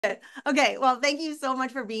Okay, well, thank you so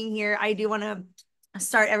much for being here. I do want to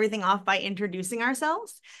start everything off by introducing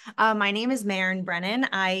ourselves. My name is Maren Brennan.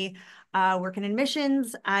 I work in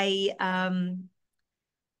admissions. I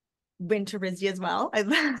went to RISD as well. I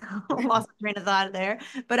lost my train of thought there,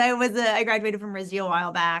 but I graduated from RISD a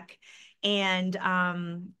while back. And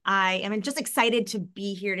I am just excited to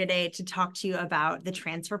be here today to talk to you about the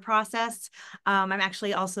transfer process. I'm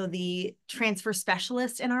actually also the transfer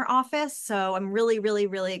specialist in our office. So I'm really, really,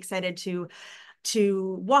 really excited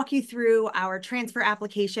to walk you through our transfer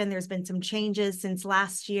application. There's been some changes since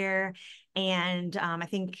last year, and I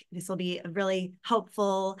think this will be a really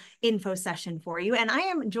helpful info session for you. And I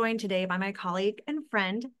am joined today by my colleague and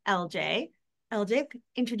friend, LJ. LJ,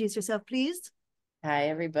 introduce yourself, please. Hi,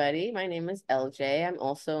 everybody. My name is LJ. I'm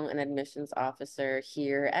also an admissions officer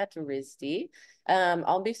here at RISD.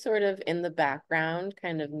 I'll be sort of in the background,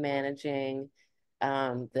 kind of managing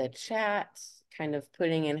the chat, kind of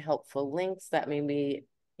putting in helpful links that maybe,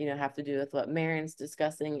 have to do with what Maren's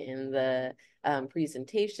discussing in the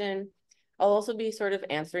presentation. I'll also be sort of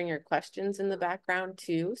answering your questions in the background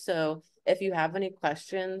too. So if you have any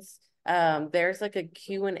questions, there's like a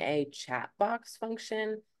Q&A chat box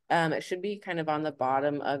function. It should be kind of on the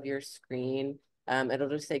bottom of your screen. It'll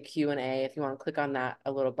just say Q&A. If you want to click on that,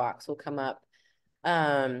 a little box will come up.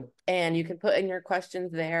 And you can put in your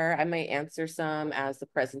questions there. I might answer some as the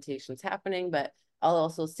presentation's happening, but I'll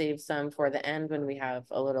also save some for the end when we have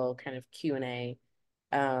a little kind of Q&A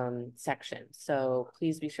section. So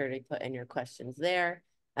please be sure to put in your questions there.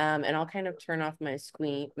 And I'll kind of turn off my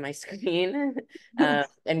screen and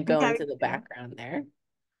go Okay. into the background there.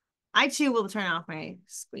 I too will turn off my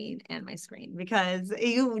screen and my screen because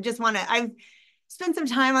you just want to. I've spent some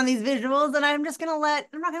time on these visuals, and I'm not gonna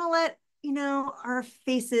let our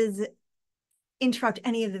faces interrupt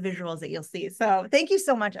any of the visuals that you'll see. So thank you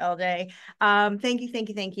so much, LJ. Thank you, thank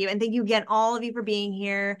you, thank you, and thank you again, all of you, for being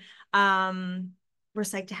here. We're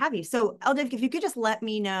psyched to have you. So LJ, if you could just let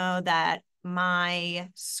me know that my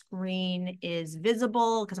screen is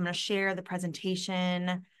visible, because I'm going to share the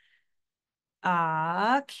presentation.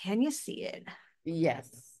 Can you see it? Yes.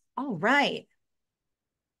 All right.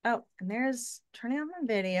 Oh, and there's turning on my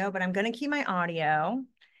video, but I'm going to keep my audio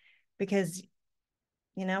because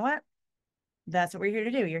you know what? That's what we're here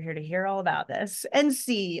to do. You're here to hear all about this and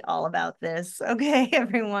see all about this. Okay,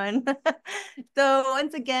 everyone. So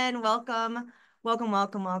once again, welcome, welcome,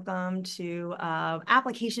 welcome, welcome to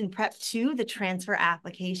application prep 2, the transfer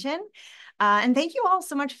application. And thank you all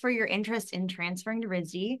so much for your interest in transferring to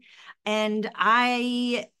RISD. And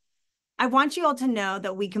I want you all to know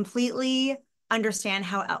that we completely understand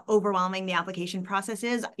how overwhelming the application process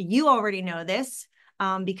is. You already know this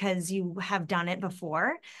because you have done it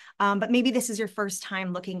before, but maybe this is your first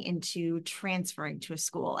time looking into transferring to a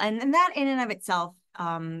school. And that in and of itself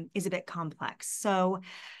is a bit complex. So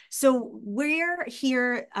we're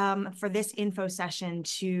here for this info session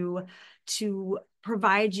to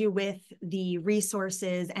provide you with the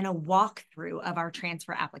resources and a walkthrough of our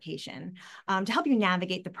transfer application to help you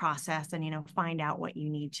navigate the process and find out what you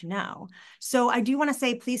need to know. So I do want to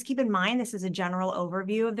say, please keep in mind, this is a general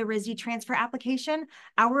overview of the RISD transfer application.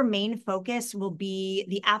 Our main focus will be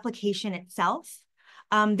the application itself.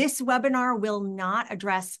 This webinar will not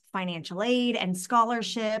address financial aid and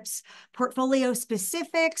scholarships, portfolio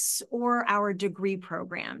specifics, or our degree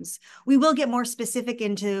programs. We will get more specific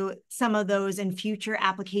into some of those in future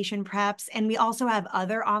application preps. And we also have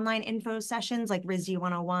other online info sessions like RISD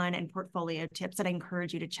 101 and portfolio tips that I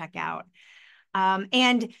encourage you to check out.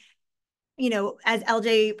 And as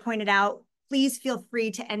LJ pointed out, please feel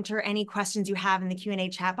free to enter any questions you have in the Q&A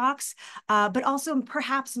chat box, but also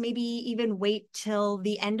perhaps maybe even wait till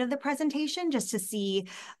the end of the presentation just to see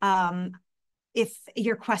if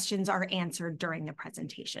your questions are answered during the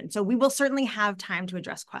presentation. So we will certainly have time to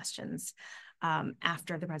address questions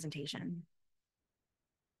after the presentation.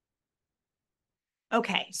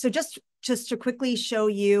 Okay, so just to quickly show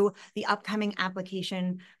you the upcoming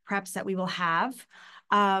application preps that we will have.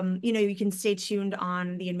 You can stay tuned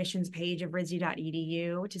on the admissions page of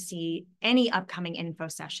risd.edu to see any upcoming info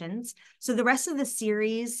sessions. So the rest of the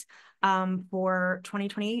series for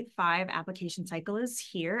 2025 application cycle is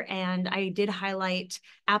here. And I did highlight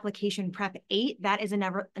application prep 8. That is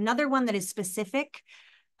another one that is specific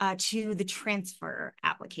to the transfer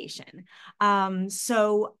application.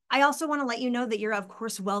 So I also want to let you know that you're of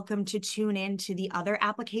course welcome to tune in to the other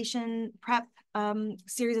application prep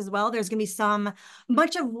series as well. There's going to be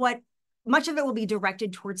much of it will be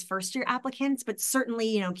directed towards first-year applicants, but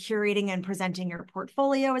certainly, curating and presenting your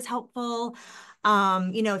portfolio is helpful.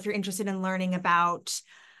 If you're interested in learning about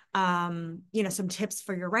some tips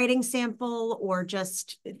for your writing sample or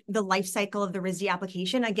just the life cycle of the RISD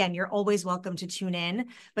application. Again, you're always welcome to tune in,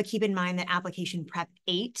 but keep in mind that application prep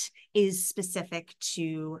 8 is specific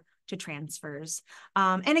to transfers.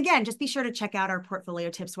 And again, just be sure to check out our portfolio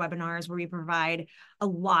tips webinars where we provide a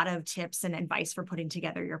lot of tips and advice for putting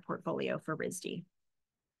together your portfolio for RISD.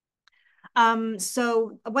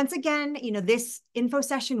 So once again, this info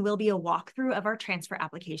session will be a walkthrough of our transfer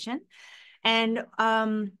application. And,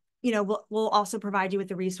 we'll also provide you with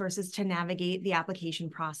the resources to navigate the application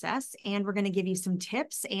process. And we're going to give you some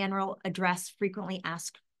tips and we'll address frequently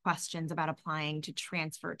asked questions about applying to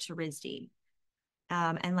transfer to RISD.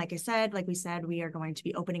 And like we said, we are going to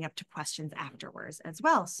be opening up to questions afterwards as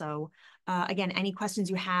well. So again, any questions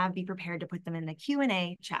you have, be prepared to put them in the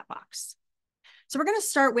Q&A chat box. So we're going to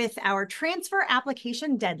start with our transfer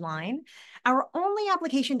application deadline. Our only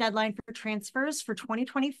application deadline for transfers for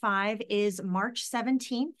 2025 is March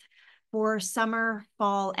 17th for summer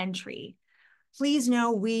fall entry. Please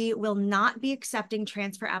know we will not be accepting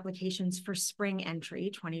transfer applications for spring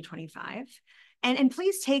entry 2025. And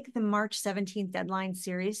please take the March 17th deadline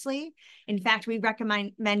seriously. In fact, we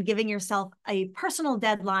recommend giving yourself a personal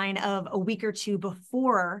deadline of a week or two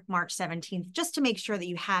before March 17th, just to make sure that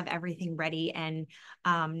you have everything ready and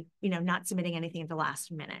not submitting anything at the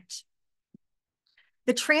last minute.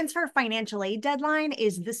 The transfer financial aid deadline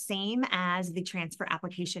is the same as the transfer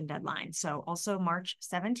application deadline, so also March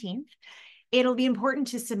 17th. It'll be important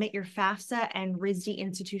to submit your FAFSA and RISD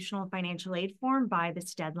institutional financial aid form by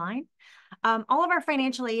this deadline. All of our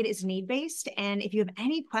financial aid is need-based, and if you have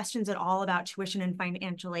any questions at all about tuition and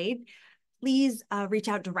financial aid, please reach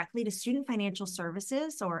out directly to Student Financial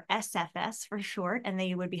Services, or SFS for short, and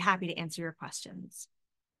they would be happy to answer your questions.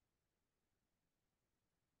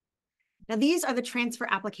 Now, these are the transfer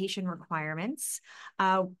application requirements.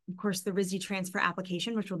 Of course, the RISD transfer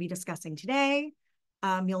application, which we'll be discussing today.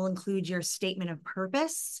 You'll include your statement of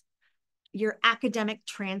purpose, your academic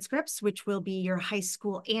transcripts, which will be your high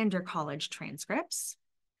school and your college transcripts,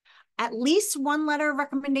 at least one letter of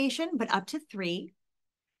recommendation, but up to 3.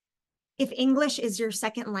 If English is your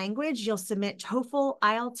second language, you'll submit TOEFL,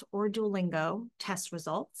 IELTS, or Duolingo test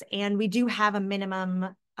results. And we do have a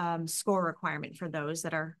minimum score requirement for those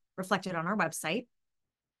that are reflected on our website.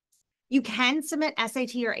 You can submit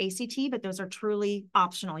SAT or ACT, but those are truly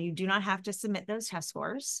optional. You do not have to submit those test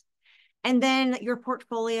scores. And then your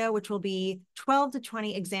portfolio, which will be 12 to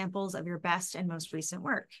 20 examples of your best and most recent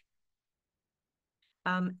work.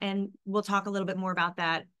 And we'll talk a little bit more about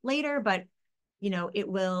that later, but it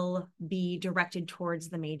will be directed towards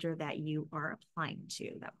the major that you are applying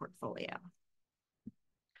to, that portfolio.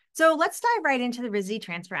 So let's dive right into the RISD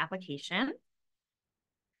transfer application.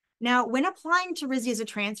 Now, when applying to RISD as a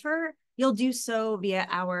transfer, you'll do so via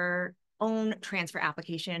our own transfer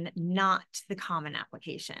application, not the common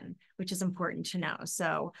application, which is important to know.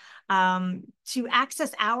 So to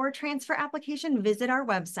access our transfer application, visit our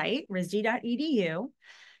website, risd.edu,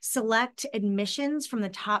 select admissions from the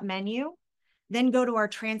top menu, then go to our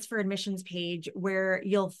transfer admissions page where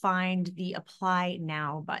you'll find the Apply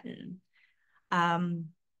Now button.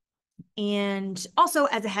 And also,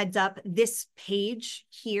 as a heads up, this page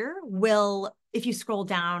here will, if you scroll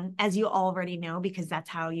down, as you already know, because that's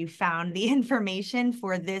how you found the information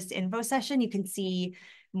for this info session, you can see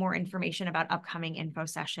more information about upcoming info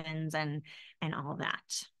sessions and all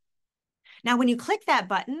that. Now, when you click that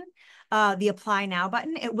button, the Apply Now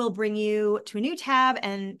button, it will bring you to a new tab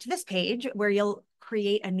and to this page where you'll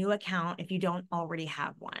create a new account if you don't already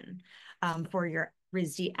have one for your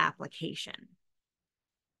RISD application.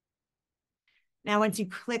 Now, once you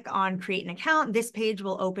click on create an account, this page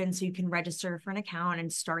will open so you can register for an account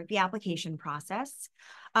and start the application process.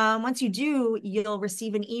 Once you do, you'll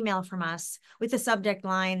receive an email from us with a subject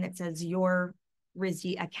line that says your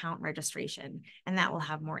RISD account registration, and that will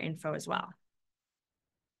have more info as well.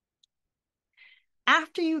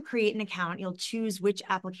 After you create an account, you'll choose which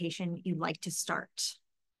application you'd like to start.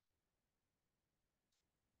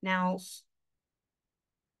 Now,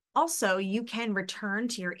 also, you can return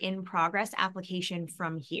to your in-progress application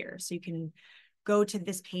from here. So you can go to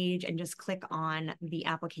this page and just click on the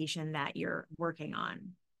application that you're working on.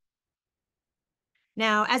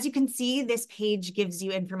 Now, as you can see, this page gives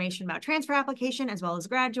you information about transfer application as well as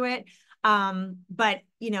graduate. But,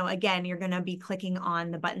 again, you're going to be clicking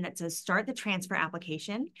on the button that says Start the Transfer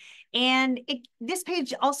Application. And this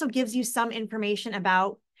page also gives you some information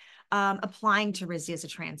about applying to RISD as a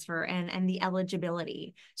transfer and the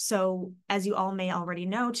eligibility. So as you all may already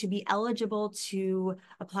know, to be eligible to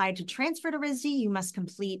apply to transfer to RISD, you must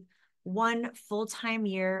complete one full-time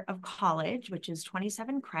year of college, which is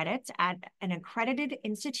 27 credits at an accredited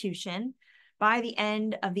institution by the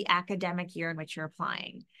end of the academic year in which you're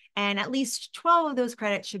applying. And at least 12 of those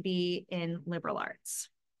credits should be in liberal arts.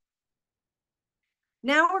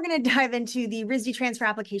 Now we're going to dive into the RISD transfer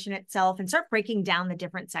application itself and start breaking down the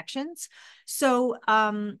different sections. So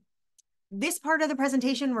this part of the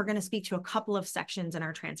presentation, we're going to speak to a couple of sections in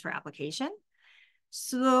our transfer application.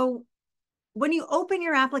 So when you open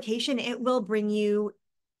your application, it will bring you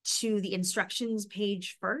to the instructions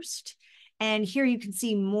page first. And here you can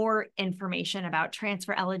see more information about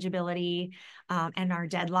transfer eligibility and our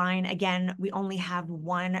deadline. Again, we only have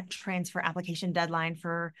one transfer application deadline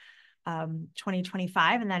for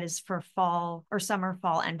 2025, and that is for fall or summer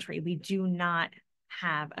fall entry. We do not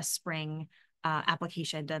have a spring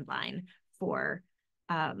application deadline for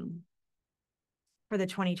the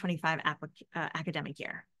 2025 academic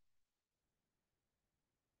year.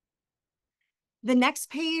 The next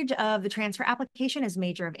page of the transfer application is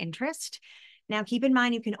major of interest. Now, keep in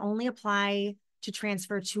mind, you can only apply to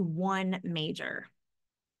transfer to one major.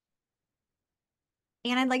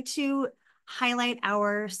 And I'd like to highlight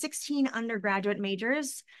our 16 undergraduate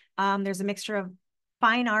majors. There's a mixture of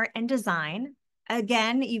fine art and design.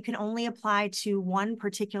 Again, you can only apply to one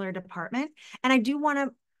particular department. And I do want to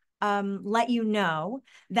let you know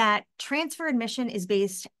that transfer admission is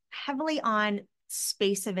based heavily on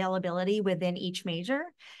space availability within each major.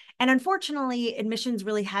 And unfortunately, admissions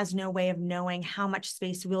really has no way of knowing how much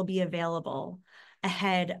space will be available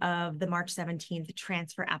ahead of the March 17th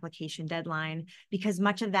transfer application deadline, because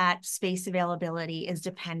much of that space availability is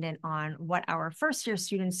dependent on what our first year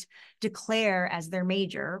students declare as their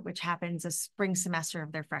major, which happens a spring semester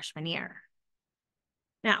of their freshman year.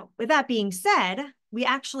 Now, with that being said, we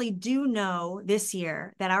actually do know this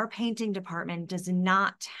year that our painting department does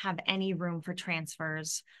not have any room for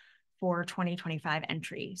transfers for 2025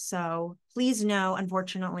 entry. So please know,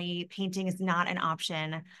 unfortunately, painting is not an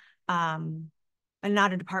option and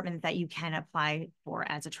not a department that you can apply for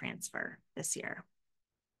as a transfer this year.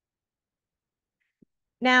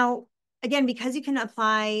 Now, again, because you can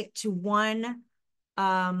apply to one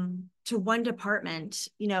department,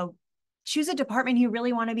 choose a department you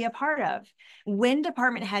really want to be a part of. When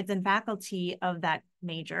department heads and faculty of that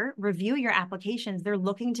major review your applications, they're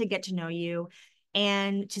looking to get to know you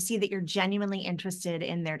and to see that you're genuinely interested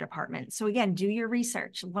in their department. So again, do your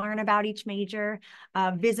research, learn about each major,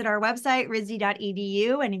 visit our website,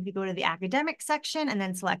 risd.edu. And if you go to the academic section and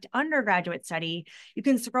then select undergraduate study, you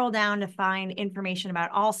can scroll down to find information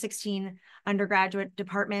about all 16 undergraduate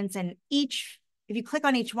departments. And if you click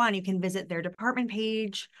on each one, you can visit their department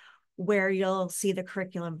page where you'll see the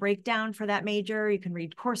curriculum breakdown for that major. You can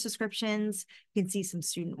read course descriptions, you can see some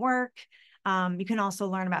student work. You can also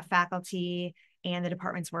learn about faculty and the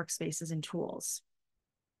department's workspaces and tools.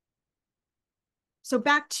 So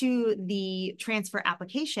back to the transfer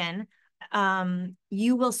application,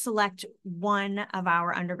 you will select one of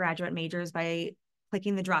our undergraduate majors by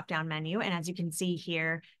clicking the drop-down menu. And as you can see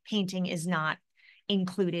here, painting is not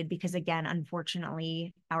included because, again,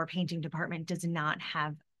 unfortunately, our painting department does not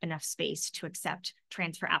have enough space to accept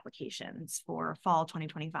transfer applications for fall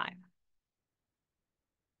 2025.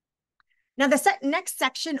 Now, the next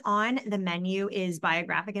section on the menu is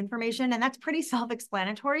biographic information, and that's pretty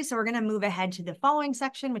self-explanatory. So we're going to move ahead to the following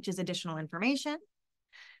section, which is additional information.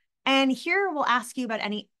 And here we'll ask you about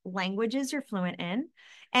any languages you're fluent in.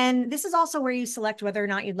 And this is also where you select whether or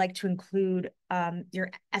not you'd like to include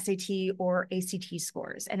your SAT or ACT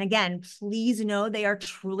scores. And again, please know they are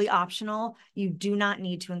truly optional. You do not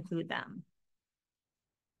need to include them.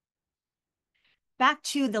 Back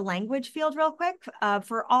to the language field real quick.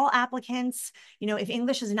 For all applicants, if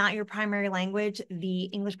English is not your primary language, the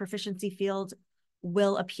English proficiency field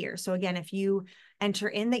will appear. So again, if you enter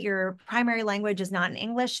in that your primary language is not in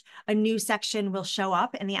English, a new section will show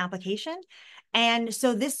up in the application. And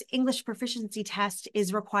so this English proficiency test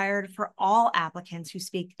is required for all applicants who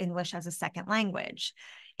speak English as a second language.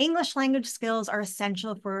 English language skills are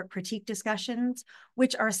essential for critique discussions,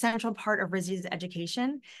 which are a central part of RISD's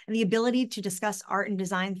education. And the ability to discuss art and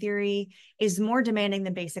design theory is more demanding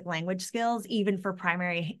than basic language skills, even for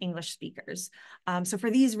primary English speakers. So for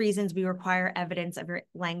these reasons, we require evidence of your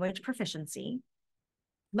language proficiency.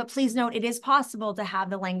 But please note, it is possible to have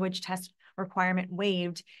the language test requirement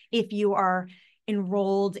waived if you are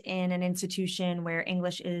enrolled in an institution where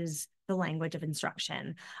English is the language of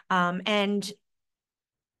instruction. And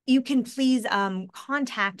you can please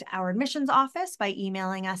contact our admissions office by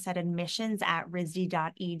emailing us at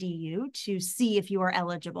admissions@risd.edu to see if you are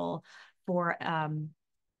eligible for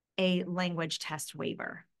a language test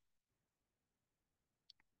waiver.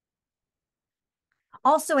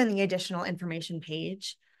 Also in the additional information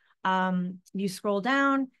page, you scroll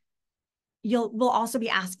down, we'll also be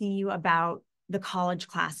asking you about the college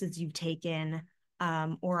classes you've taken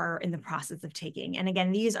or are in the process of taking. And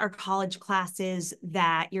again, these are college classes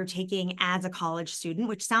that you're taking as a college student,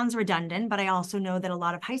 which sounds redundant, but I also know that a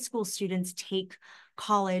lot of high school students take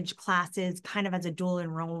college classes kind of as a dual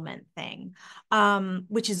enrollment thing,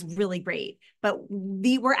 which is really great. But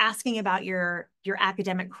we're asking about your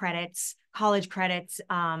academic credits, college credits,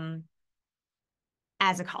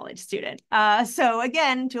 as a college student. So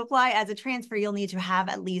again, to apply as a transfer, you'll need to have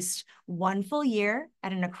at least one full year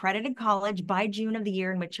at an accredited college by June of the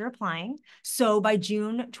year in which you're applying. So by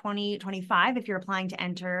June 2025, if you're applying to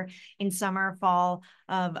enter in summer, fall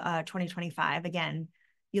of 2025, again,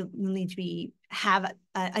 you'll need to have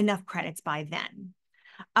enough credits by then.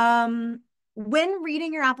 When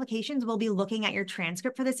reading your applications, we'll be looking at your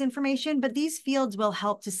transcript for this information, but these fields will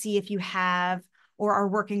help to see if you have or are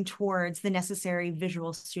working towards the necessary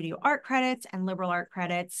visual studio art credits and liberal art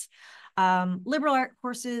credits. Liberal art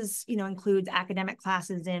courses, includes academic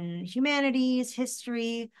classes in humanities,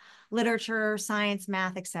 history, literature, science,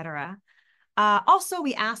 math, etc. Also,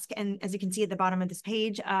 we ask, and as you can see at the bottom of this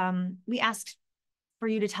page, we ask for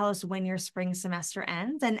you to tell us when your spring semester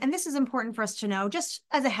ends. And this is important for us to know, just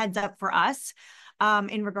as a heads up for us,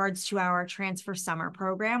 in regards to our transfer summer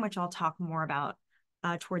program, which I'll talk more about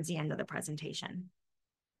towards the end of the presentation.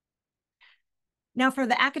 Now, for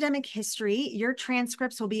the academic history, your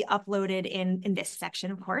transcripts will be uploaded in this section,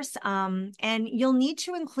 of course, and you'll need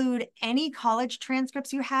to include any college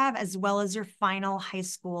transcripts you have, as well as your final high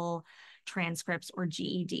school transcripts or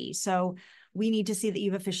GED. So we need to see that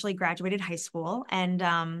you've officially graduated high school.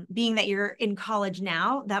 And being that you're in college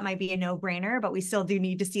now, that might be a no-brainer, but we still do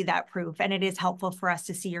need to see that proof. And it is helpful for us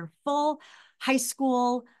to see your full high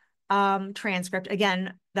school transcript,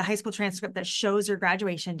 again, the high school transcript that shows your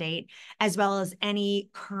graduation date, as well as any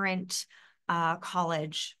current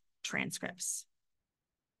college transcripts.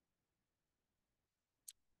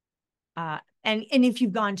 And if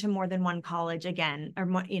you've gone to more than one college, again, or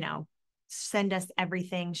more, send us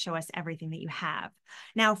everything, show us everything that you have.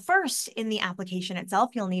 Now, first in the application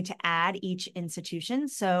itself, you'll need to add each institution.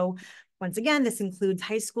 So once again, this includes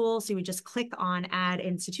high school. So you would just click on add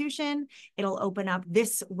institution. It'll open up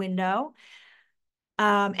this window.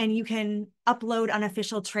 And you can upload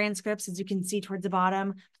unofficial transcripts, as you can see towards the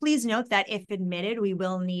bottom. Please note that if admitted, we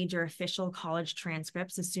will need your official college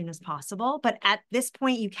transcripts as soon as possible. But at this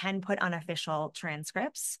point, you can put unofficial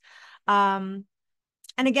transcripts.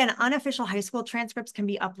 And again, unofficial high school transcripts can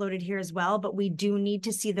be uploaded here as well, but we do need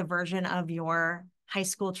to see the version of your high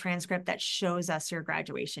school transcript that shows us your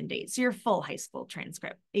graduation date. So your full high school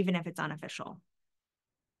transcript, even if it's unofficial.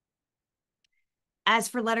 As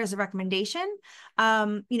for letters of recommendation,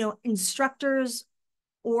 instructors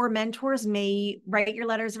or mentors may write your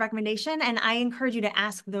letters of recommendation, and I encourage you to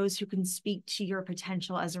ask those who can speak to your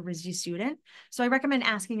potential as a RISD student. So I recommend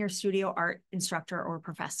asking your studio art instructor or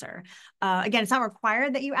professor. Again, it's not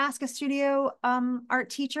required that you ask a studio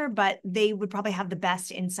art teacher, but they would probably have the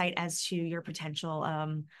best insight as to your potential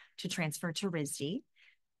to transfer to RISD.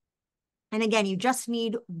 And again, you just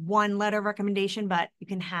need one letter of recommendation, but you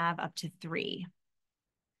can have up to 3.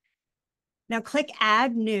 Now click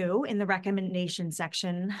Add New in the recommendation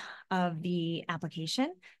section of the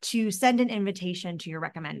application to send an invitation to your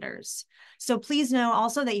recommenders. So please know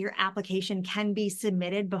also that your application can be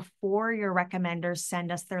submitted before your recommenders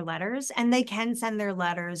send us their letters, and they can send their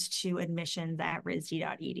letters to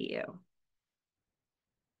admissions@risd.edu.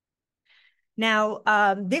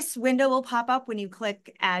 Now, this window will pop up when you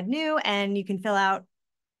click Add New, and you can fill out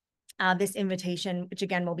this invitation, which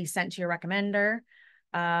again will be sent to your recommender.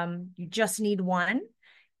 You just need one.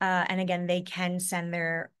 And again, they can send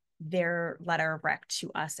their letter of rec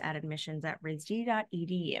to us at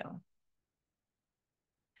admissions@risd.edu.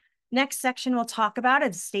 Next section we'll talk about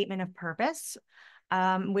is statement of purpose,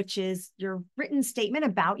 which is your written statement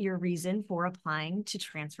about your reason for applying to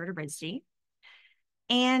transfer to RISD.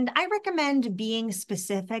 And I recommend being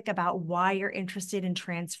specific about why you're interested in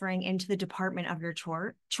transferring into the department of your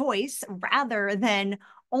choice, rather than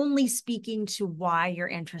only speaking to why you're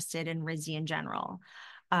interested in RISD in general.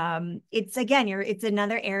 It's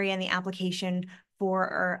another area in the application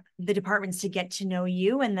for the departments to get to know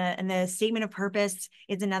you, and the statement of purpose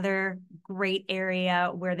is another great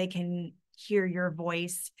area where they can hear your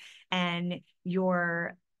voice and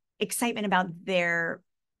your excitement about their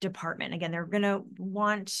department. Again, they're going to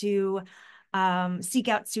want to seek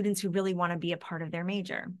out students who really want to be a part of their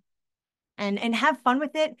major, and have fun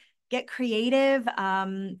with it. Get creative,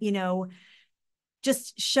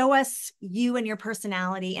 just show us you and your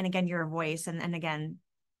personality, and again, your voice. And again,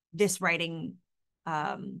 this writing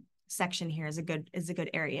section here is a good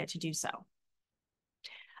area to do so.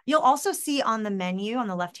 You'll also see on the menu on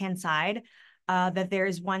the left-hand side that there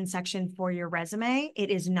is one section for your resume. It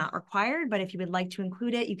is not required, but if you would like to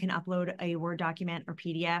include it, you can upload a Word document or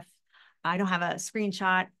PDF. I don't have a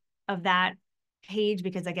screenshot of that page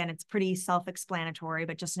because, again, it's pretty self-explanatory,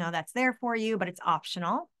 but just know that's there for you, but it's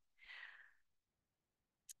optional.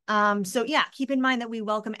 So yeah, keep in mind that we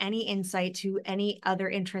welcome any insight to any other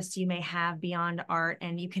interests you may have beyond art,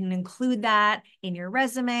 and you can include that in your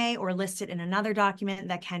resume or list it in another document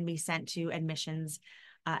that can be sent to admissions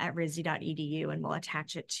at risd.edu, and we'll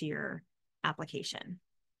attach it to your application.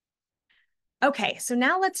 Okay, so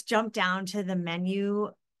now let's jump down to the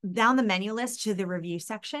menu list to the review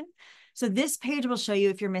section. So this page will show you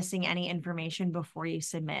if you're missing any information before you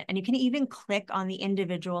submit. And you can even click on the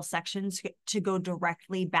individual sections to go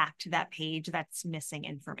directly back to that page that's missing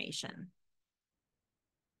information.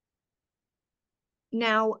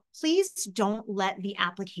 Now, please don't let the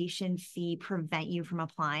application fee prevent you from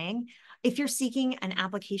applying. If you're seeking an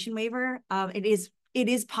application waiver, it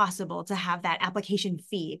is possible to have that application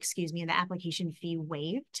fee, and the application fee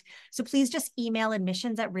waived. So please just email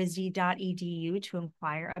admissions@risd.edu to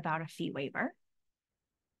inquire about a fee waiver.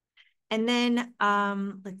 And then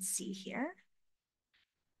let's see here.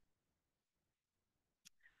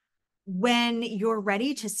 When you're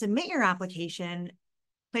ready to submit your application,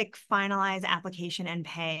 click Finalize Application and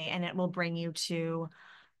Pay, and it will bring you to,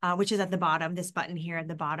 which is at the bottom, this button here at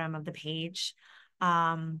the bottom of the page.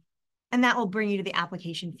 And that will bring you to the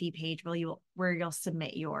application fee page where you'll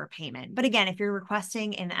submit your payment. But again, if you're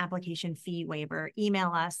requesting an application fee waiver,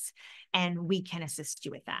 email us and we can assist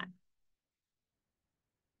you with that.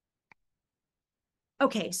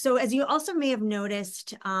 Okay, so as you also may have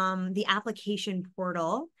noticed, the application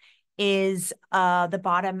portal is the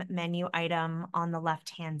bottom menu item on the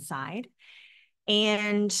left-hand side.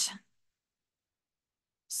 And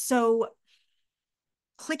so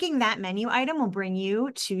clicking that menu item will bring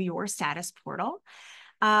you to your status portal.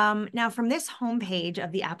 Now from this homepage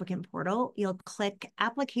of the applicant portal, you'll click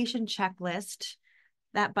Application Checklist,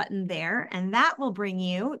 that button there, and that will bring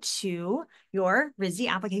you to your RISD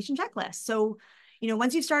application checklist. So,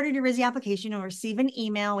 once you've started your RISD application, you'll receive an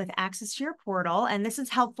email with access to your portal, and this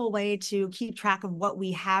is a helpful way to keep track of what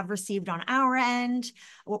we have received on our end,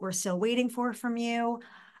 what we're still waiting for from you.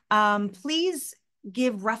 Please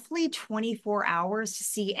give roughly 24 hours to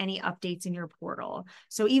see any updates in your portal.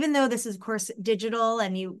 So even though this is, of course, digital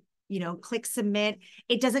and you click submit,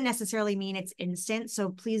 it doesn't necessarily mean it's instant. So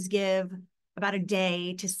please give about a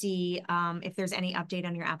day to see if there's any update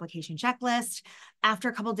on your application checklist. After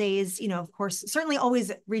a couple of days, of course, certainly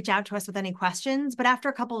always reach out to us with any questions, but after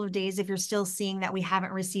a couple of days, if you're still seeing that we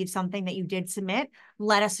haven't received something that you did submit,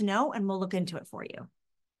 let us know and we'll look into it for you.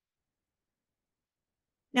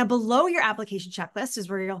 Now, below your application checklist is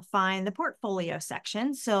where you'll find the portfolio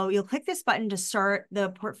section. So you'll click this button to start the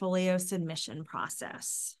portfolio submission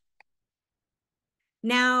process.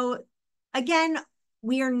 Now, again,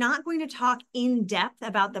 we are not going to talk in depth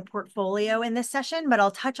about the portfolio in this session, but I'll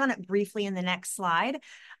touch on it briefly in the next slide.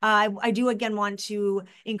 I do again want to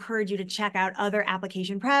encourage you to check out other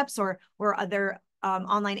application preps or other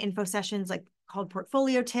online info sessions called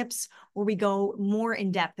Portfolio Tips, where we go more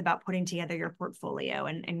in depth about putting together your portfolio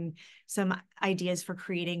and some ideas for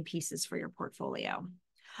creating pieces for your portfolio.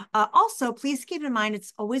 Also, please keep in mind,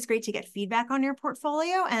 it's always great to get feedback on your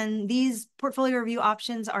portfolio, and these portfolio review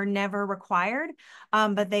options are never required,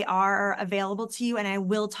 but they are available to you, and I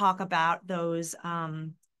will talk about those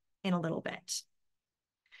in a little bit.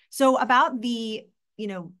 So about the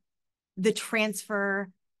transfer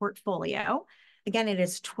portfolio, again, it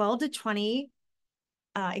is 12 to 20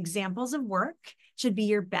 examples of work. Should be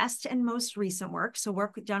your best and most recent work, so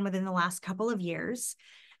work done within the last couple of years.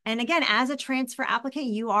 And again, as a transfer applicant,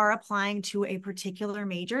 you are applying to a particular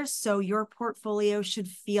major, so your portfolio should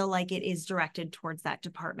feel like it is directed towards that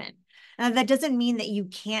department. That doesn't mean that you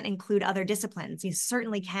can't include other disciplines. You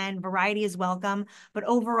certainly can. Variety is welcome, but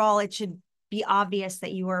overall, it should be obvious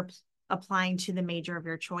that you are applying to the major of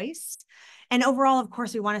your choice. And overall, of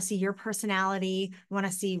course, we want to see your personality. We want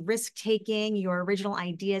to see risk-taking, your original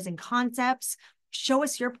ideas and concepts. Show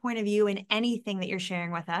us your point of view in anything that you're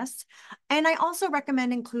sharing with us. And I also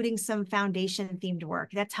recommend including some foundation themed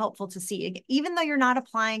work. That's helpful to see. Even though you're not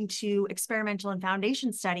applying to experimental and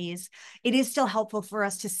foundation studies, it is still helpful for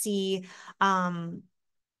us to see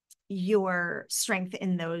your strength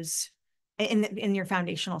in those, in your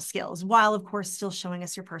foundational skills, while of course still showing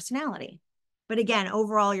us your personality. But again,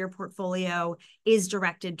 overall, your portfolio is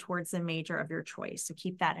directed towards the major of your choice. So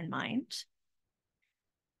keep that in mind.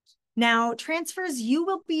 Now, transfers, you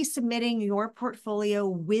will be submitting your portfolio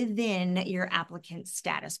within your applicant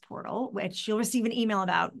status portal, which you'll receive an email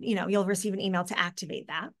about, you'll receive an email to activate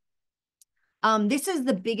that. This is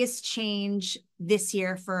the biggest change this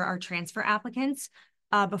year for our transfer applicants.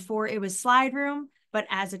 Before it was Slide Room, but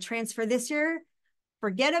as a transfer this year,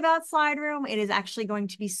 forget about Slide Room. It is actually going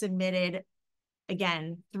to be submitted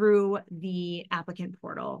again through the applicant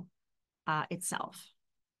portal itself.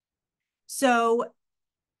 So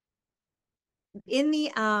in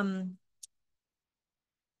the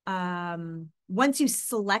once you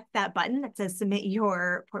select that button that says submit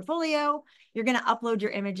your portfolio, you're going to upload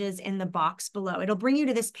your images in the box below. It'll bring you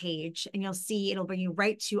to this page and you'll see it'll bring you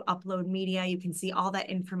right to upload media. You can see all that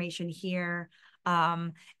information here.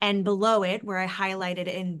 And below it, where I highlighted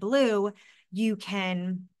in blue, you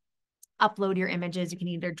can upload your images. You can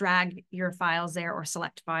either drag your files there or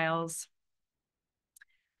select files.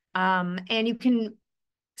 And you can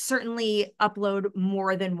certainly upload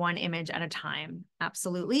more than one image at a time.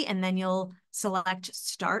 Absolutely. And then you'll select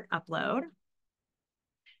Start Upload.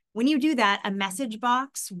 When you do that, a message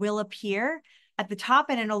box will appear at the top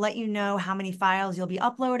and it'll let you know how many files you'll be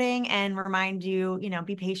uploading and remind you,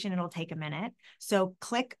 be patient, it'll take a minute. So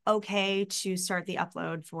click OK to start the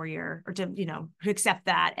upload for to accept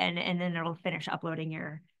that, and then it'll finish uploading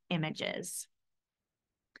your images.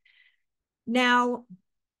 Now,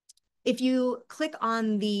 if you click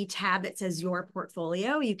on the tab that says Your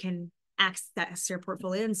Portfolio, you can access your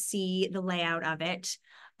portfolio and see the layout of it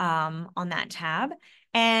on that tab.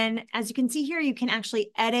 And as you can see here, you can actually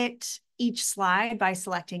edit each slide by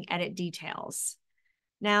selecting Edit Details.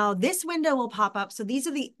 Now, this window will pop up. So these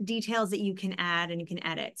are the details that you can add and you can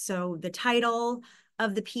edit. So the title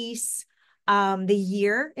of the piece, the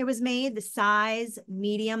year it was made, the size,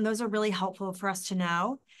 medium, those are really helpful for us to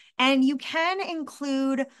know. And you can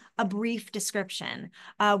include a brief description.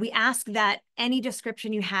 We ask that any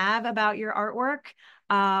description you have about your artwork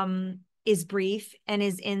is brief and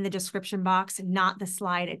is in the description box, not the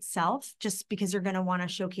slide itself, just because you're going to want to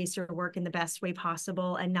showcase your work in the best way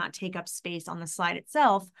possible and not take up space on the slide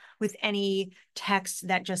itself with any text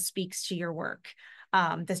that just speaks to your work.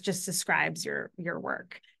 That just describes your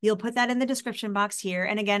work. You'll put that in the description box here.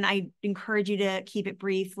 And again, I encourage you to keep it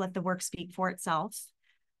brief, let the work speak for itself.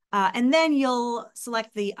 And then you'll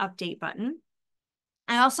select the update button.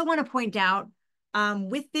 I also want to point out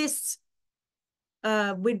with this,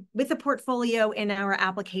 with the portfolio in our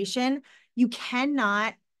application, you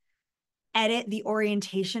cannot edit the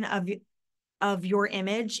orientation of your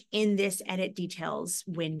image in this edit details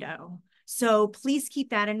window. So please keep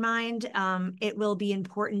that in mind. It will be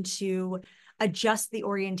important to adjust the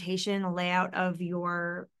orientation, the layout of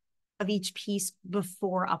each piece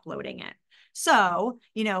before uploading it. So,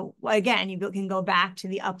 again, you can go back to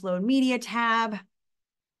the Upload Media tab.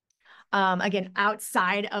 Again,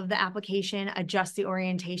 outside of the application, adjust the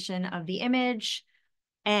orientation of the image,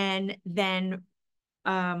 and then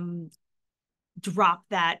drop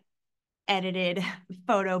that edited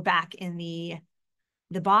photo back in the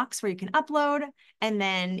box where you can upload, and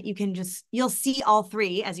then you'll see all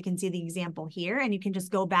three, as you can see the example here, and you can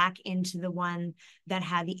just go back into the one that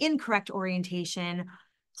had the incorrect orientation,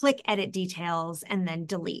 click Edit Details, and then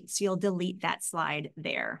delete. So you'll delete that slide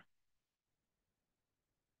there.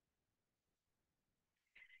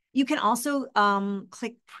 You can also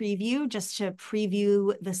click Preview just to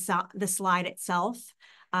preview the slide itself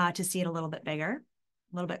to see it a little bit bigger,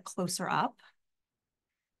 a little bit closer up.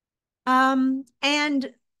 And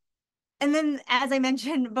then, as I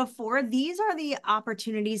mentioned before, these are the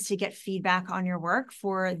opportunities to get feedback on your work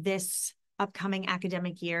for this upcoming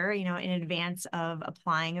academic year, in advance of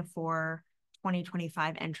applying for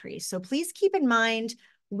 2025 entries. So please keep in mind,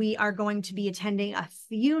 we are going to be attending a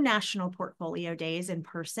few national portfolio days in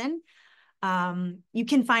person. You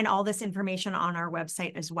can find all this information on our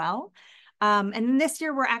website as well. And this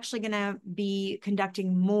year, we're actually going to be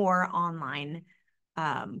conducting more online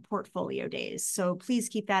portfolio days. So please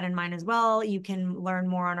keep that in mind as well. You can learn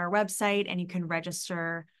more on our website, and you can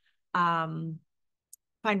register, find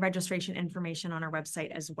registration information on our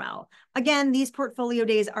website as well. Again, these portfolio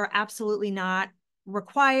days are absolutely not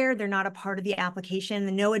required. They're not a part of the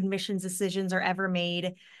application. No admissions decisions are ever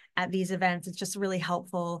made at these events. It's just a really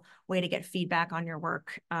helpful way to get feedback on your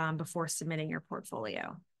work before submitting your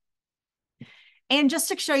portfolio. And just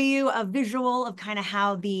to show you a visual of kind of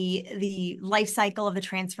how the life cycle of the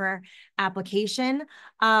transfer application,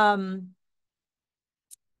 the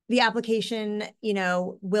application,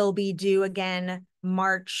 will be due again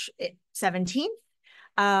March 17th.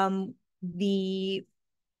 The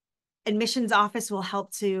admissions office will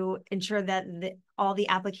help to ensure that all the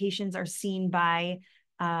applications are seen by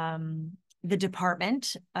the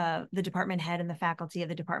department head and the faculty of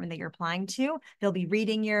the department that you're applying to. They'll be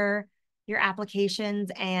reading your applications,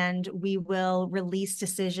 and we will release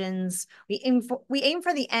decisions. We aim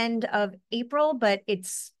for the end of April, but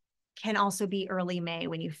it's can also be early May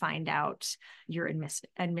when you find out your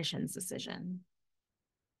admissions decision.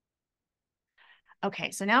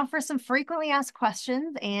 Okay, so now for some frequently asked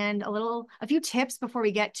questions and a few tips before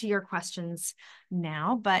we get to your questions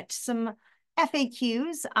now, but some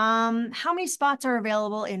FAQs. How many spots are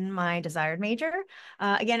available in my desired major?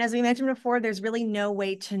 Again, as we mentioned before, there's really no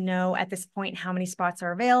way to know at this point how many spots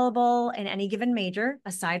are available in any given major,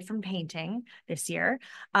 aside from painting this year,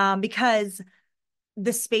 because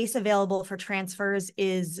the space available for transfers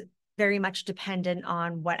is very much dependent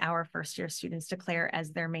on what our first year students declare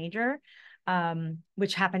as their major,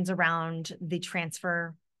 which happens around the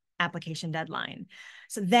transfer application deadline.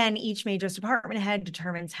 So then each major's department head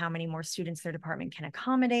determines how many more students their department can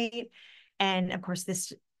accommodate. And of course,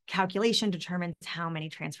 this calculation determines how many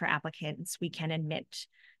transfer applicants we can admit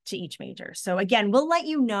to each major. So again, we'll let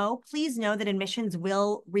you know. Please know that admissions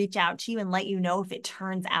will reach out to you and let you know if it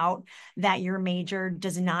turns out that your major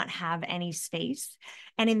does not have any space.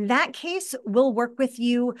 And in that case, we'll work with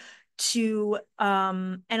you to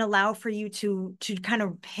and allow for you to kind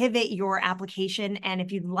of pivot your application. And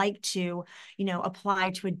if you'd like to, apply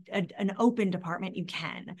to an open department, you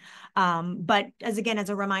can. But as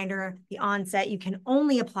a reminder, the onset, you can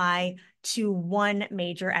only apply to one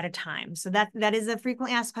major at a time. So that is a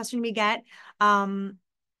frequently asked question we get.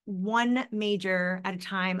 One major at a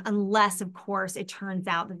time, unless of course it turns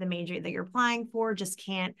out that the major that you're applying for just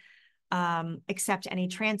can't accept any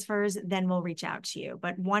transfers, then we'll reach out to you,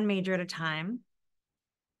 but one major at a time.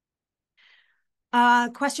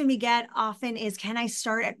 Question we get often is, can I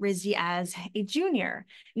start at RISD as a junior?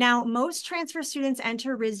 Now, most transfer students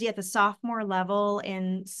enter RISD at the sophomore level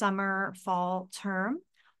in summer, fall term.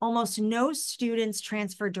 Almost no students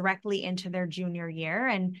transfer directly into their junior year,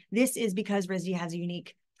 and this is because RISD has a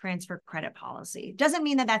unique transfer credit policy. Doesn't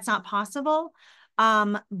mean that that's not possible,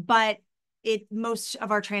 but most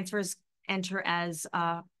of our transfers enter as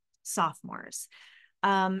sophomores.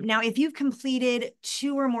 Now, if you've completed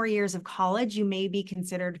 2 or more years of college, you may be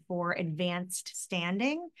considered for advanced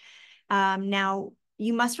standing. Now,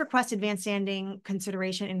 you must request advanced standing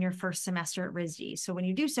consideration in your first semester at RISD. So when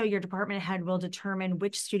you do so, your department head will determine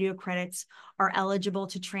which studio credits are eligible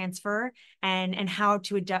to transfer and how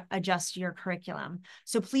to adjust your curriculum.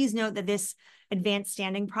 So please note that this advanced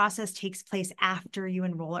standing process takes place after you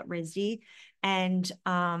enroll at RISD. And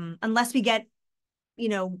unless we get,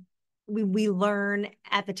 we learn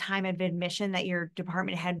at the time of admission that your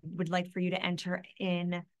department head would like for you to enter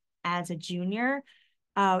in as a junior,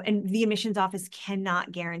 and the admissions office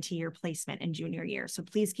cannot guarantee your placement in junior year. So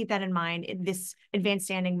please keep that in mind. This advanced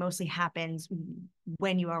standing mostly happens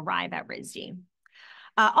when you arrive at RISD.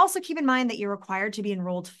 Also keep in mind that you're required to be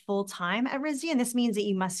enrolled full-time at RISD, and this means that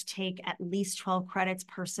you must take at least 12 credits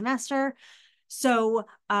per semester. So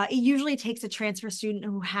it usually takes a transfer student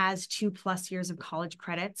who has 2+ years of college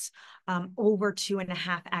credits, over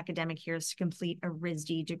 2.5 academic years to complete a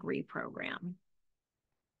RISD degree program.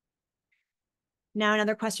 Now,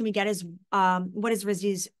 another question we get is, what is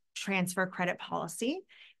RISD's transfer credit policy?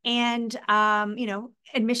 And,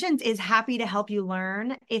 admissions is happy to help you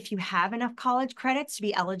learn if you have enough college credits to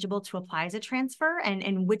be eligible to apply as a transfer,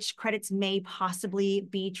 and which credits may possibly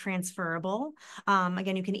be transferable.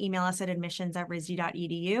 Again, you can email us at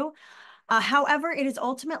admissions@risd.edu. However, it is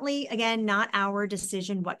ultimately, again, not our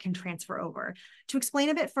decision what can transfer over. To explain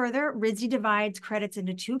a bit further, RISD divides credits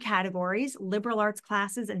into 2 categories: liberal arts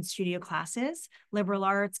classes and studio classes. Liberal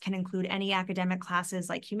arts can include any academic classes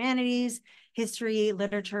like humanities, history,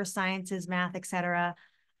 literature, sciences, math, etc.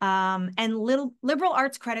 And liberal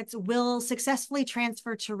arts credits will successfully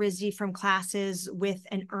transfer to RISD from classes with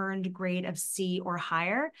an earned grade of C or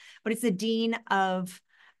higher, but it's the dean of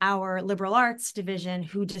our liberal arts division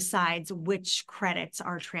who decides which credits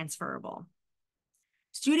are transferable.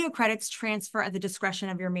 Studio credits transfer at the discretion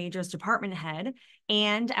of your major's department head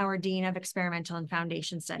and our Dean of Experimental and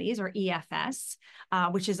Foundation Studies, or EFS,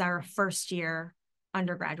 which is our first year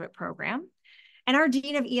undergraduate program. And our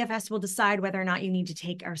Dean of EFS will decide whether or not you need to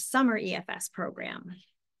take our summer EFS program.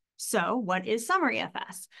 So what is summer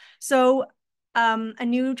EFS? So a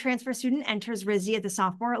new transfer student enters RISD at the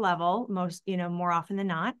sophomore level, more often than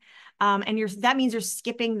not. And that means you're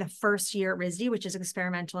skipping the first year at RISD, which is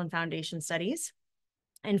Experimental and Foundation Studies.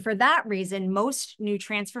 And for that reason, most new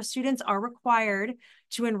transfer students are required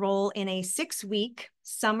to enroll in a 6-week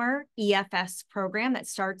summer EFS program that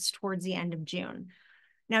starts towards the end of June.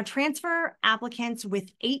 Now, transfer applicants with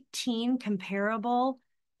 18 comparable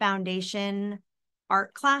foundation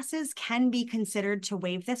art classes can be considered to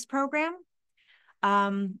waive this program.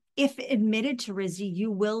 If admitted to RISD,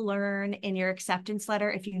 you will learn in your acceptance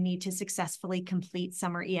letter if you need to successfully complete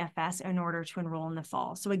summer EFS in order to enroll in the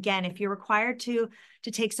fall. So again, if you're required to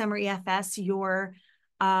take summer EFS, your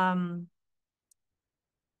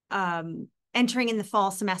entering in the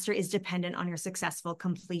fall semester is dependent on your successful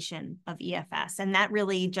completion of EFS. And that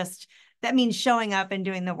really that means showing up and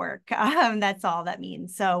doing the work. That's all that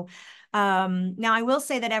means. So now I will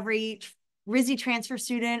say that every RISD transfer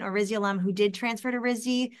student or RISD alum who did transfer to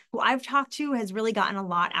RISD, who I've talked to, has really gotten a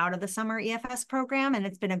lot out of the summer EFS program. And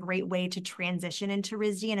it's been a great way to transition into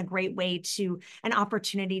RISD and a great way an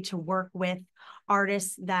opportunity to work with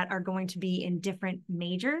artists that are going to be in different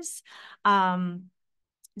majors.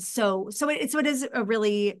 So it is a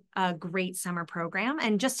really great summer program.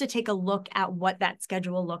 And just to take a look at what that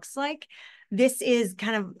schedule looks like, this is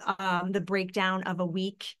kind of the breakdown of a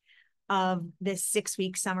week of this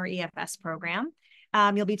 6-week summer EFS program.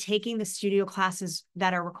 You'll be taking the studio classes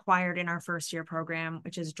that are required in our first year program,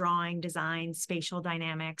 which is drawing, design, spatial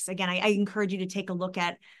dynamics. Again, I encourage you to take a look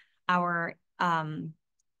at our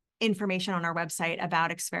information on our website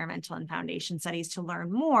about experimental and foundation studies to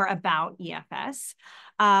learn more about EFS.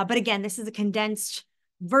 But again, this is a condensed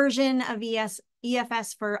version of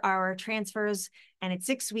EFS for our transfers, and it's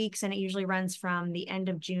 6 weeks, and it usually runs from the end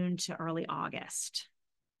of June to early August.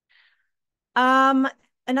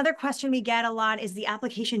 Another question we get a lot is the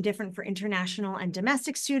application different for international and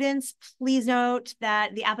domestic students? Please note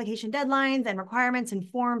that the application deadlines and requirements and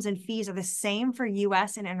forms and fees are the same for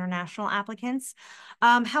US and international applicants.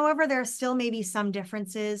 However, there still may be some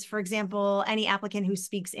differences. For example, any applicant who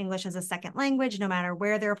speaks English as a second language, no matter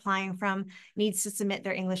where they're applying from, needs to submit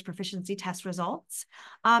their English proficiency test results.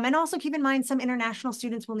 And also keep in mind, some international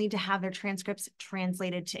students will need to have their transcripts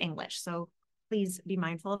translated to English. So please be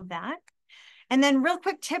mindful of that. And then real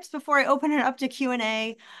quick tips before I open it up to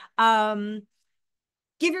Q&A.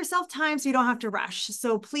 Give yourself time so you don't have to rush.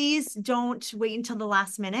 So please don't wait until the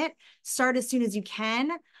last minute. Start as soon as you can.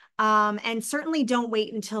 And certainly don't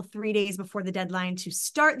wait until 3 days before the deadline to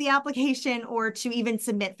start the application or to even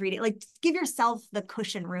submit 3 days. Like, give yourself the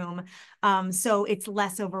cushion room so it's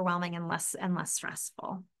less overwhelming and less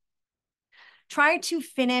stressful. Try to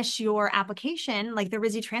finish your application, like the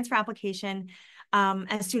RISD transfer application,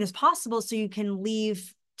 as soon as possible, so you can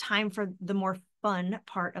leave time for the more fun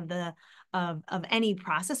part of any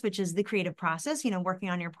process, which is the creative process, working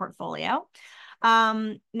on your portfolio.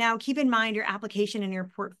 Now, keep in mind your application and your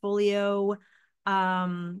portfolio.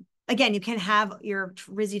 Again, you can have your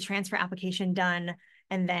RISD transfer application done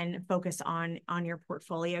and then focus on your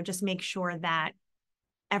portfolio. Just make sure that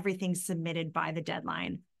everything's submitted by the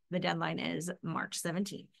deadline. The deadline is March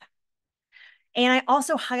 17th. And I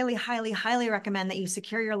also highly, highly, highly recommend that you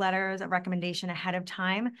secure your letters of recommendation ahead of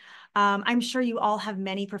time. I'm sure you all have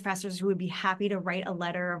many professors who would be happy to write a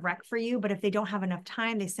letter of rec for you, but if they don't have enough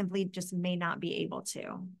time, they simply just may not be able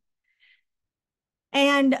to.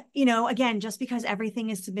 And, again, just because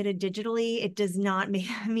everything is submitted digitally, it does not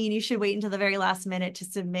mean you should wait until the very last minute to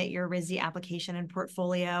submit your RISD application and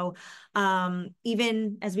portfolio.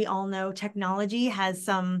 Even as we all know, technology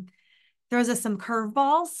throws us some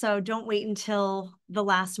curveballs, so don't wait until the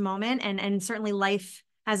last moment. And certainly life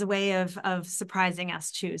has a way of surprising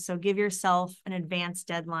us too. So give yourself an advanced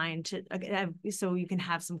deadline so you can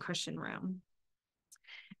have some cushion room.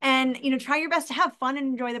 And, try your best to have fun and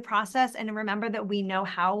enjoy the process. And remember that we know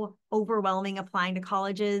how overwhelming applying to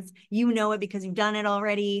college is. You know it because you've done it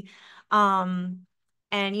already. And,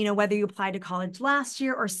 whether you applied to college last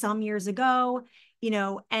year or some years ago,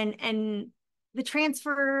 and the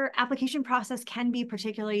transfer application process can be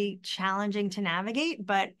particularly challenging to navigate,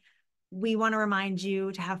 but we want to remind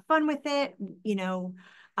you to have fun with it.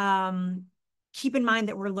 Keep in mind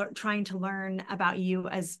that we're trying to learn about you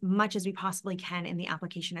as much as we possibly can in the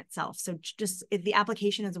application itself. So the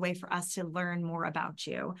application is a way for us to learn more about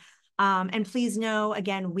you. And please know,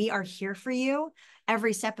 again, we are here for you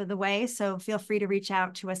every step of the way. So feel free to reach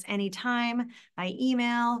out to us anytime by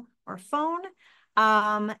email or phone.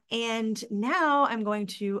 And now I'm going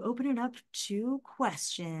to open it up to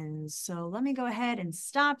questions. So let me go ahead and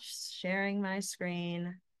stop sharing my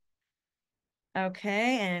screen.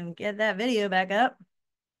 Okay, and get that video back up.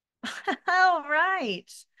 All right.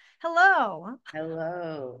 Hello.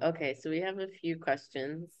 Hello. Okay, so we have a few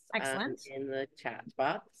questions Excellent. in the chat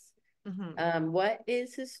box. Mm-hmm. What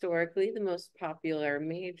is historically the most popular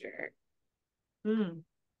major?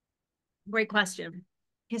 Great question.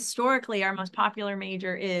 Historically, our most popular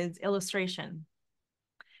major is illustration.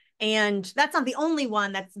 And that's not the only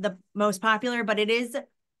one that's the most popular, but it is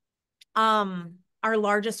our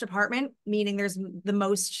largest department, meaning there's the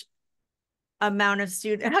most amount of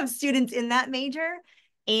students in that major.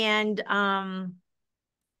 And I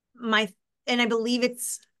believe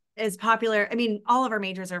it's as popular. I mean, all of our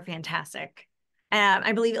majors are fantastic.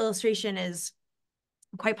 I believe illustration is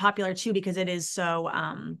quite popular too, because it is so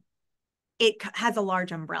it has a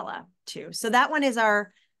large umbrella too. So that one has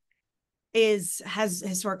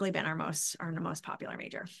historically been our most popular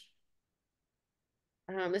major.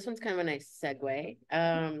 This one's kind of a nice segue.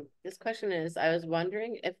 This question is, I was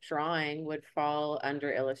wondering if drawing would fall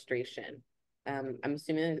under illustration. I'm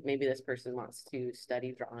assuming that maybe this person wants to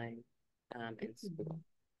study drawing in school.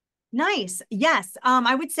 Nice. Yes.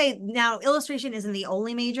 I would say now illustration isn't the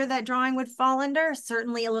only major that drawing would fall under.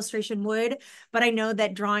 Certainly illustration would, but I know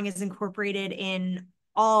that drawing is incorporated in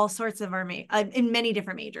all sorts of our in many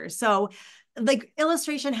different majors. So like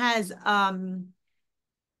illustration has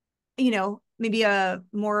maybe a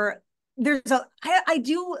more I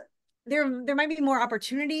do there might be more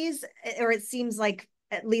opportunities, or it seems like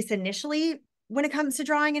at least initially when it comes to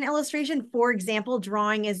drawing and illustration. For example,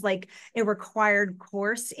 drawing is like a required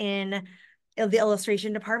course in the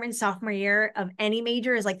illustration department. Sophomore year of any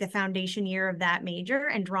major is like the foundation year of that major,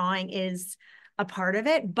 and drawing is a part of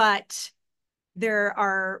it. But there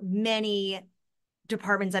are many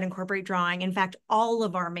departments that incorporate drawing. In fact, all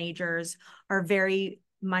of our majors are very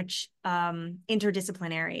much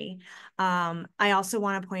interdisciplinary. I also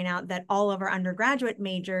want to point out that all of our undergraduate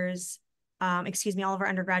majors, all of our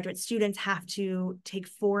undergraduate students have to take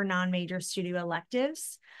 4 non-major studio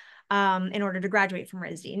electives in order to graduate from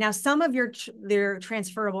RISD. Now, some of their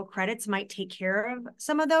transferable credits might take care of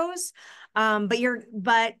some of those,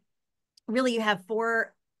 but really you have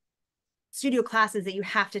 4 studio classes that you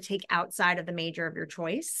have to take outside of the major of your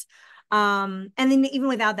choice. And then even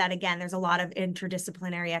without that, again, there's a lot of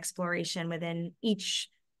interdisciplinary exploration within each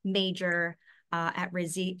major at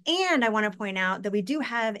RISD. And I want to point out that we do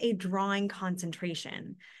have a drawing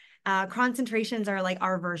concentration. Concentrations are like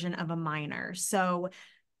our version of a minor. So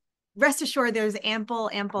rest assured, there's ample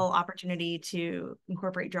opportunity to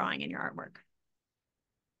incorporate drawing in your artwork.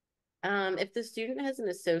 If the student has an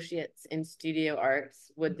associate's in studio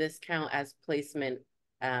arts, would this count as placement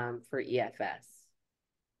for EFS?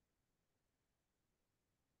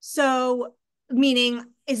 So, meaning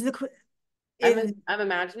I'm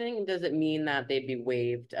imagining, does it mean that they'd be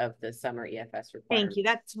waived of the summer EFS requirement? Thank you.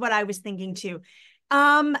 That's what I was thinking too.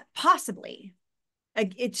 Possibly.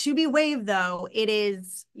 To be waived, though,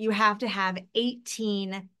 you have to have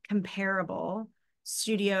 18 comparable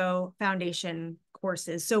studio foundation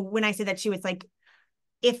courses. So when I say that too, it's like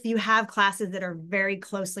if you have classes that are very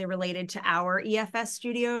closely related to our EFS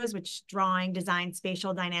studios, which drawing, design,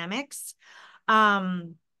 spatial dynamics,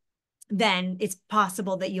 then it's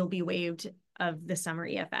possible that you'll be waived of the summer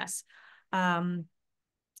EFS.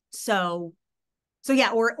 So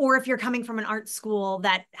yeah, or if you're coming from an art school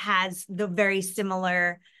that has the very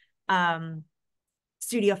similar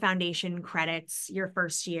studio foundation credits your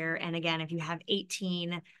first year, and again, if you have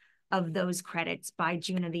 18 of those credits by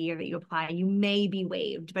June of the year that you apply, you may be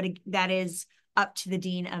waived, but that is up to the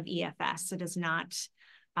dean of EFS. So it is not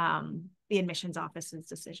the admissions office's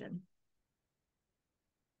decision.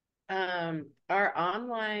 Are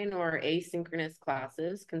online or asynchronous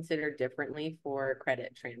classes considered differently for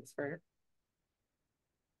credit transfer?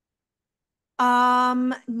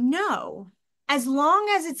 No, as long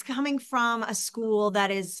as it's coming from a school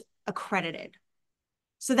that is accredited.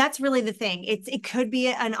 So that's really the thing. It could be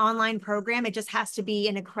an online program. It just has to be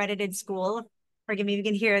an accredited school. Forgive me if you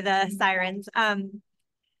can hear the sirens and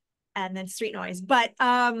then street noise. But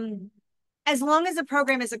as long as the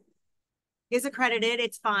program is accredited,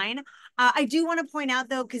 it's fine. I do want to point out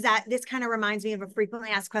though, because this kind of reminds me of a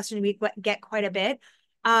frequently asked question we get quite a bit.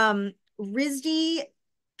 RISD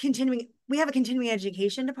we have a continuing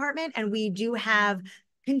education department, and we do have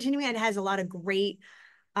continuing ed has a lot of great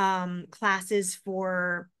classes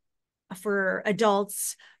for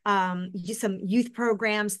adults, some youth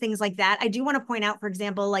programs, things like that. I do want to point out, for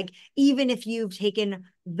example, like even if you've taken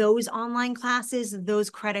those online classes, those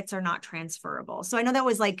credits are not transferable. So I know that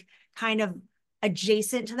was like kind of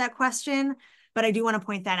adjacent to that question, but I do want to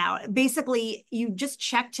point that out. Basically, you just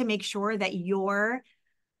check to make sure that your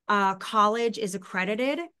college is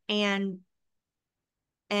accredited, and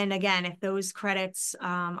again, if those credits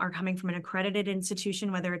are coming from an accredited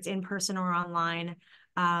institution, whether it's in person or online,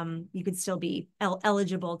 you could still be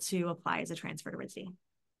eligible to apply as a transfer to RISD.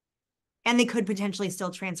 And they could potentially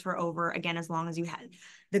still transfer over, again, as long as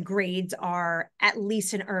the grades are at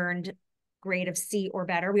least an earned grade of C or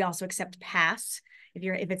better. We also accept pass if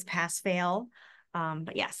it's pass fail.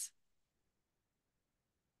 But yes.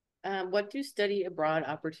 What do study abroad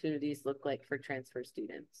opportunities look like for transfer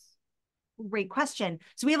students? Great question.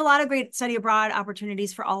 So we have a lot of great study abroad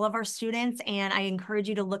opportunities for all of our students, and I encourage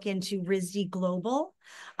you to look into RISD Global.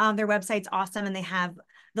 Their website's awesome, and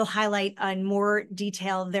they'll highlight in more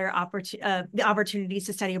detail the opportunities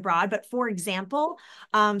to study abroad. But for example,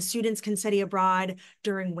 students can study abroad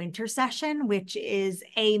during winter session, which is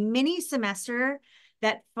a mini semester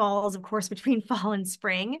that falls, of course, between fall and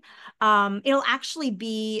spring. It'll actually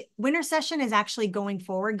be winter session is actually going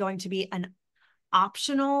to be an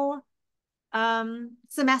optional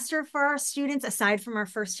semester for our students, aside from our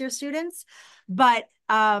first year students. But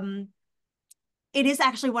it is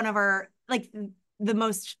actually one of our, like, the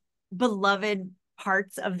most beloved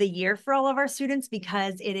parts of the year for all of our students,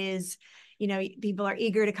 because it is, people are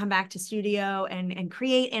eager to come back to studio and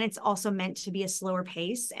create, and it's also meant to be a slower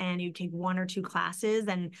pace, and you take one or two classes.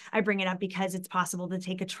 And I bring it up because it's possible to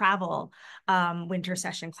take a travel winter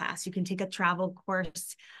session class. You can take a travel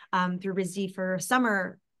course through RISD for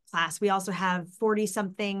summer class. We also have 40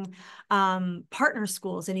 something partner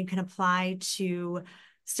schools, and you can apply to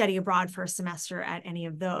study abroad for a semester at any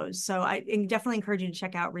of those. So I definitely encourage you to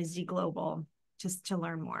check out RISD Global just to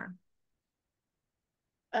learn more.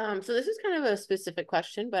 So this is kind of a specific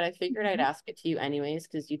question, but I figured I'd Mm-hmm. ask it to you anyways,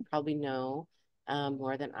 because you'd probably know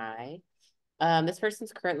more than I. This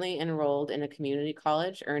person's currently enrolled in a community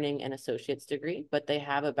college earning an associate's degree, but they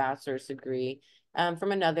have a bachelor's degree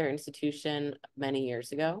from another institution many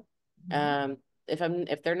years ago. Um,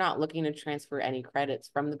 if they're not looking to transfer any credits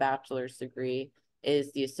from the bachelor's degree,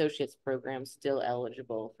 is the associate's program still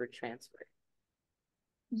eligible for transfer?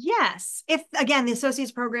 Yes, if again the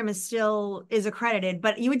associate's program is accredited,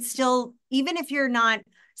 but you would still, even if you're not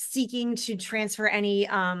seeking to transfer any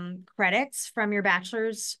credits from your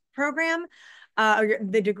bachelor's program or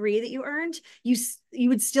the degree that you earned, you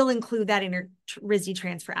would still include that in your RISD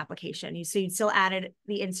transfer application. So you'd still added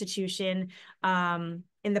the institution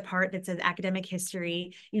in the part that says academic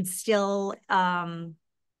history. You'd still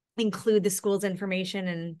include the school's information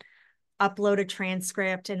and upload a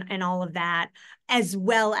transcript and all of that, as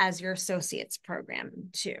well as your associate's program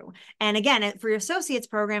too. And again, for your associate's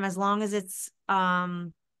program, as long as it's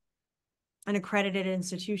an accredited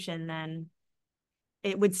institution, then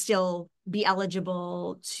it would still be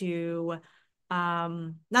eligible to not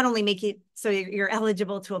only make it so you're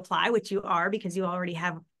eligible to apply, which you are because you already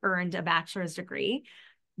have earned a bachelor's degree,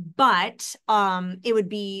 but it would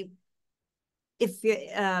be, if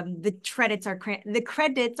the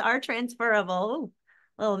credits are transferable. Ooh,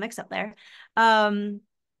 a little mix up there.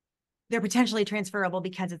 They're potentially transferable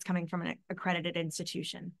because it's coming from an accredited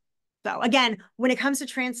institution. So again, when it comes to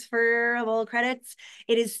transferable credits,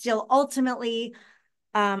 it is still ultimately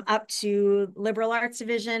up to liberal arts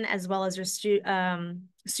division as well as your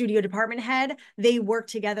studio department head. They work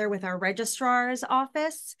together with our registrar's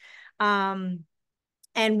office. And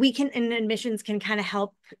we can, in admissions, can kind of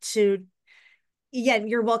help to, yeah,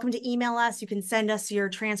 you're welcome to email us. You can send us your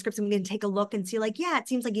transcripts and we can take a look and see, like, yeah, it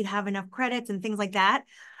seems like you'd have enough credits and things like that.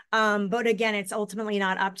 But again, it's ultimately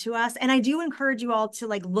not up to us. And I do encourage you all to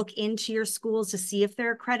like look into your schools to see if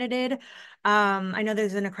they're accredited. I know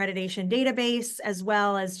there's an accreditation database as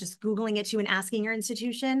well as just Googling it too and asking your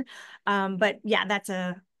institution. But yeah, that's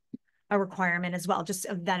a requirement as well, just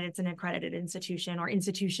that it's an accredited institution or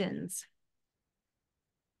institutions.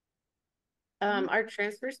 Are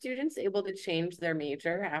transfer students able to change their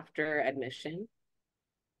major after admission?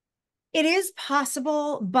 It is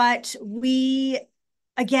possible, but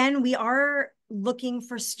again, we are looking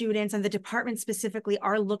for students, and the department specifically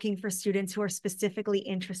are looking for students who are specifically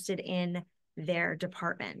interested in their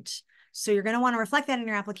department. So you're going to want to reflect that in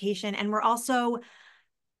your application. And we're also,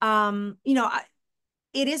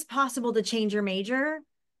 it is possible to change your major,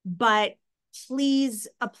 but please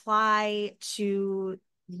apply to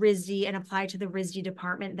RISD and apply to the RISD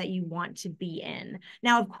department that you want to be in.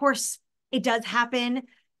 Now, of course, it does happen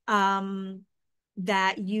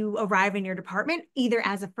that you arrive in your department either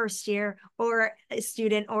as a first year or a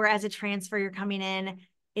student or as a transfer, you're coming in.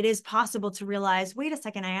 It is possible to realize, wait a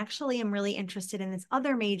second, I actually am really interested in this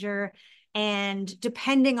other major. And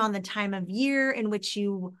depending on the time of year in which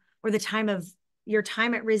or the time of your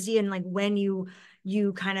time at RISD and like when you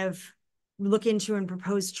kind of look into and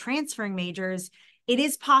propose transferring majors, it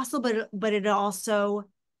is possible, but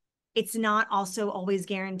it's not also always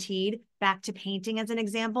guaranteed. Back to painting as an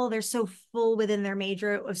example, they're so full within their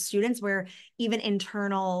major of students where even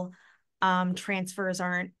internal transfers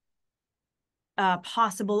aren't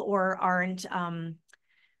possible or aren't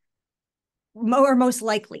or most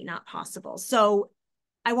likely not possible. So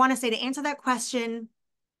I want to say, to answer that question,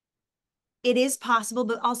 it is possible,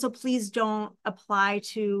 but also please don't apply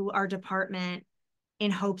to our department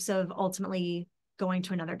in hopes of ultimately going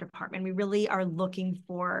to another department. We really are looking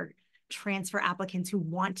for transfer applicants who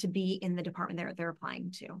want to be in the department they're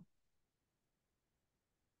applying to.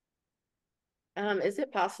 Is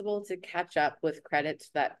it possible to catch up with credits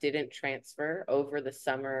that didn't transfer over the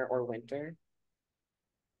summer or winter?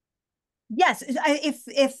 Yes,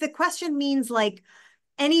 if the question means like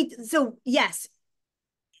any, so yes,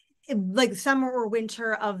 like summer or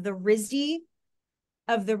winter of the RISD,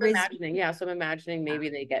 of the I'm RISD. imagining, yeah. So I'm imagining maybe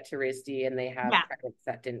they get to RISD and they have Yeah. credits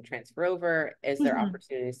that didn't transfer over. Is there Mhm.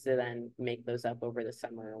 opportunities to then make those up over the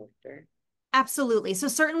summer or winter? Absolutely. So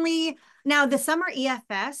certainly now the summer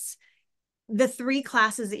EFS, the 3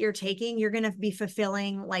 classes that you're taking, you're going to be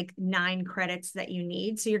fulfilling like 9 credits that you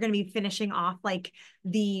need. So you're going to be finishing off like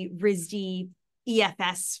the RISD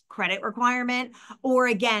EFS credit requirement. Or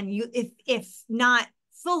again, you if not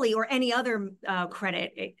fully or any other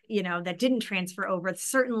credit, you know, that didn't transfer over,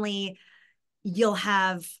 certainly you'll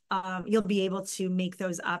have you'll be able to make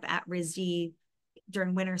those up at RISD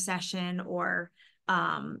during winter session or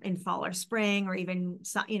in fall or spring or even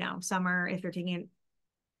you know summer if you're taking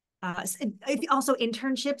also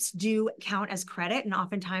internships do count as credit, and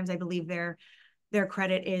oftentimes I believe their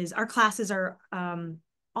credit is our classes are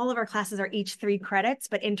all of our classes are each 3 credits,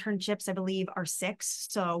 but internships I believe are 6.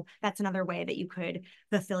 So that's another way that you could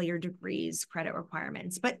fulfill your degree's credit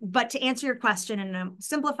requirements. But to answer your question in a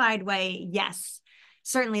simplified way, yes,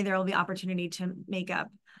 certainly there will be opportunity to make up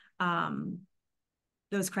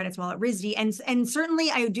those credits while at RISD. And certainly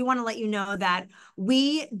I do want to let you know that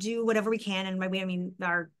we do whatever we can. And by we, I mean,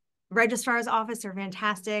 our registrar's office are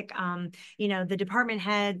fantastic. You know, the department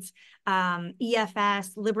heads,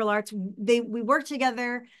 EFS, liberal arts, we work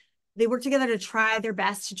together. They work together to try their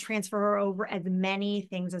best to transfer over as many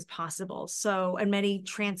things as possible. So, and many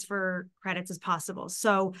transfer credits as possible.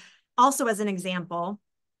 So also as an example,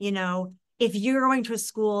 you know, if you're going to a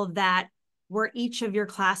school that where each of your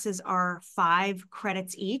classes are 5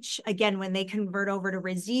 credits each. Again, when they convert over to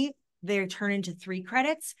RISD, they turn into 3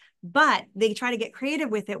 credits, but they try to get creative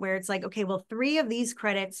with it where it's like, okay, well, 3 of these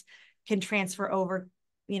credits can transfer over,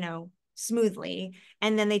 you know, smoothly.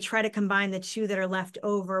 And then they try to combine the 2 that are left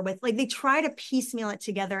over with, like, they try to piecemeal it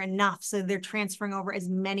together enough so they're transferring over as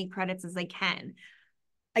many credits as they can.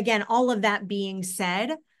 Again, all of that being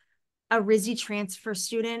said, a RISD transfer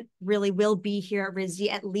student really will be here at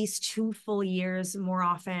RISD at least 2 full years, more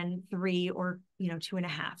often 3 or, you know,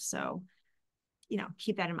 2.5. So, you know,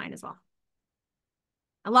 keep that in mind as well.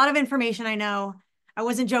 A lot of information, I know. I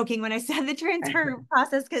wasn't joking when I said the transfer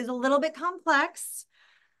process because it's a little bit complex.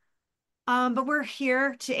 But we're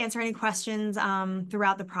here to answer any questions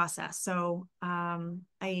throughout the process. So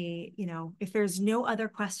you know, if there's no other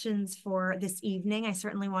questions for this evening, I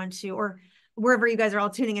certainly want to, or wherever you guys are all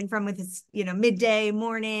tuning in from with this, you know, midday,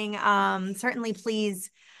 morning, certainly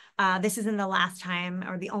please, this isn't the last time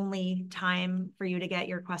or the only time for you to get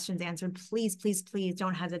your questions answered. Please, please, please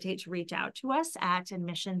don't hesitate to reach out to us at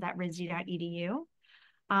admissions@risd.edu.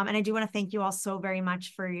 And I do want to thank you all so very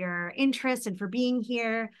much for your interest and for being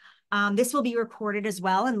here. This will be recorded as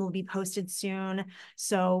well and will be posted soon.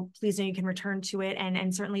 So please know you can return to it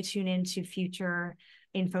and certainly tune in to future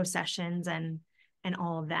info sessions and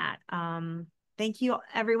all of that. Thank you,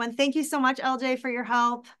 everyone. Thank you so much, LJ, for your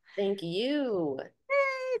help. Thank you.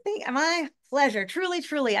 My pleasure. Truly,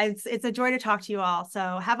 truly. It's a joy to talk to you all.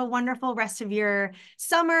 So have a wonderful rest of your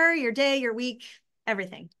summer, your day, your week,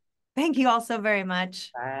 everything. Thank you all so very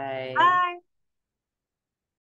much. Bye. Bye.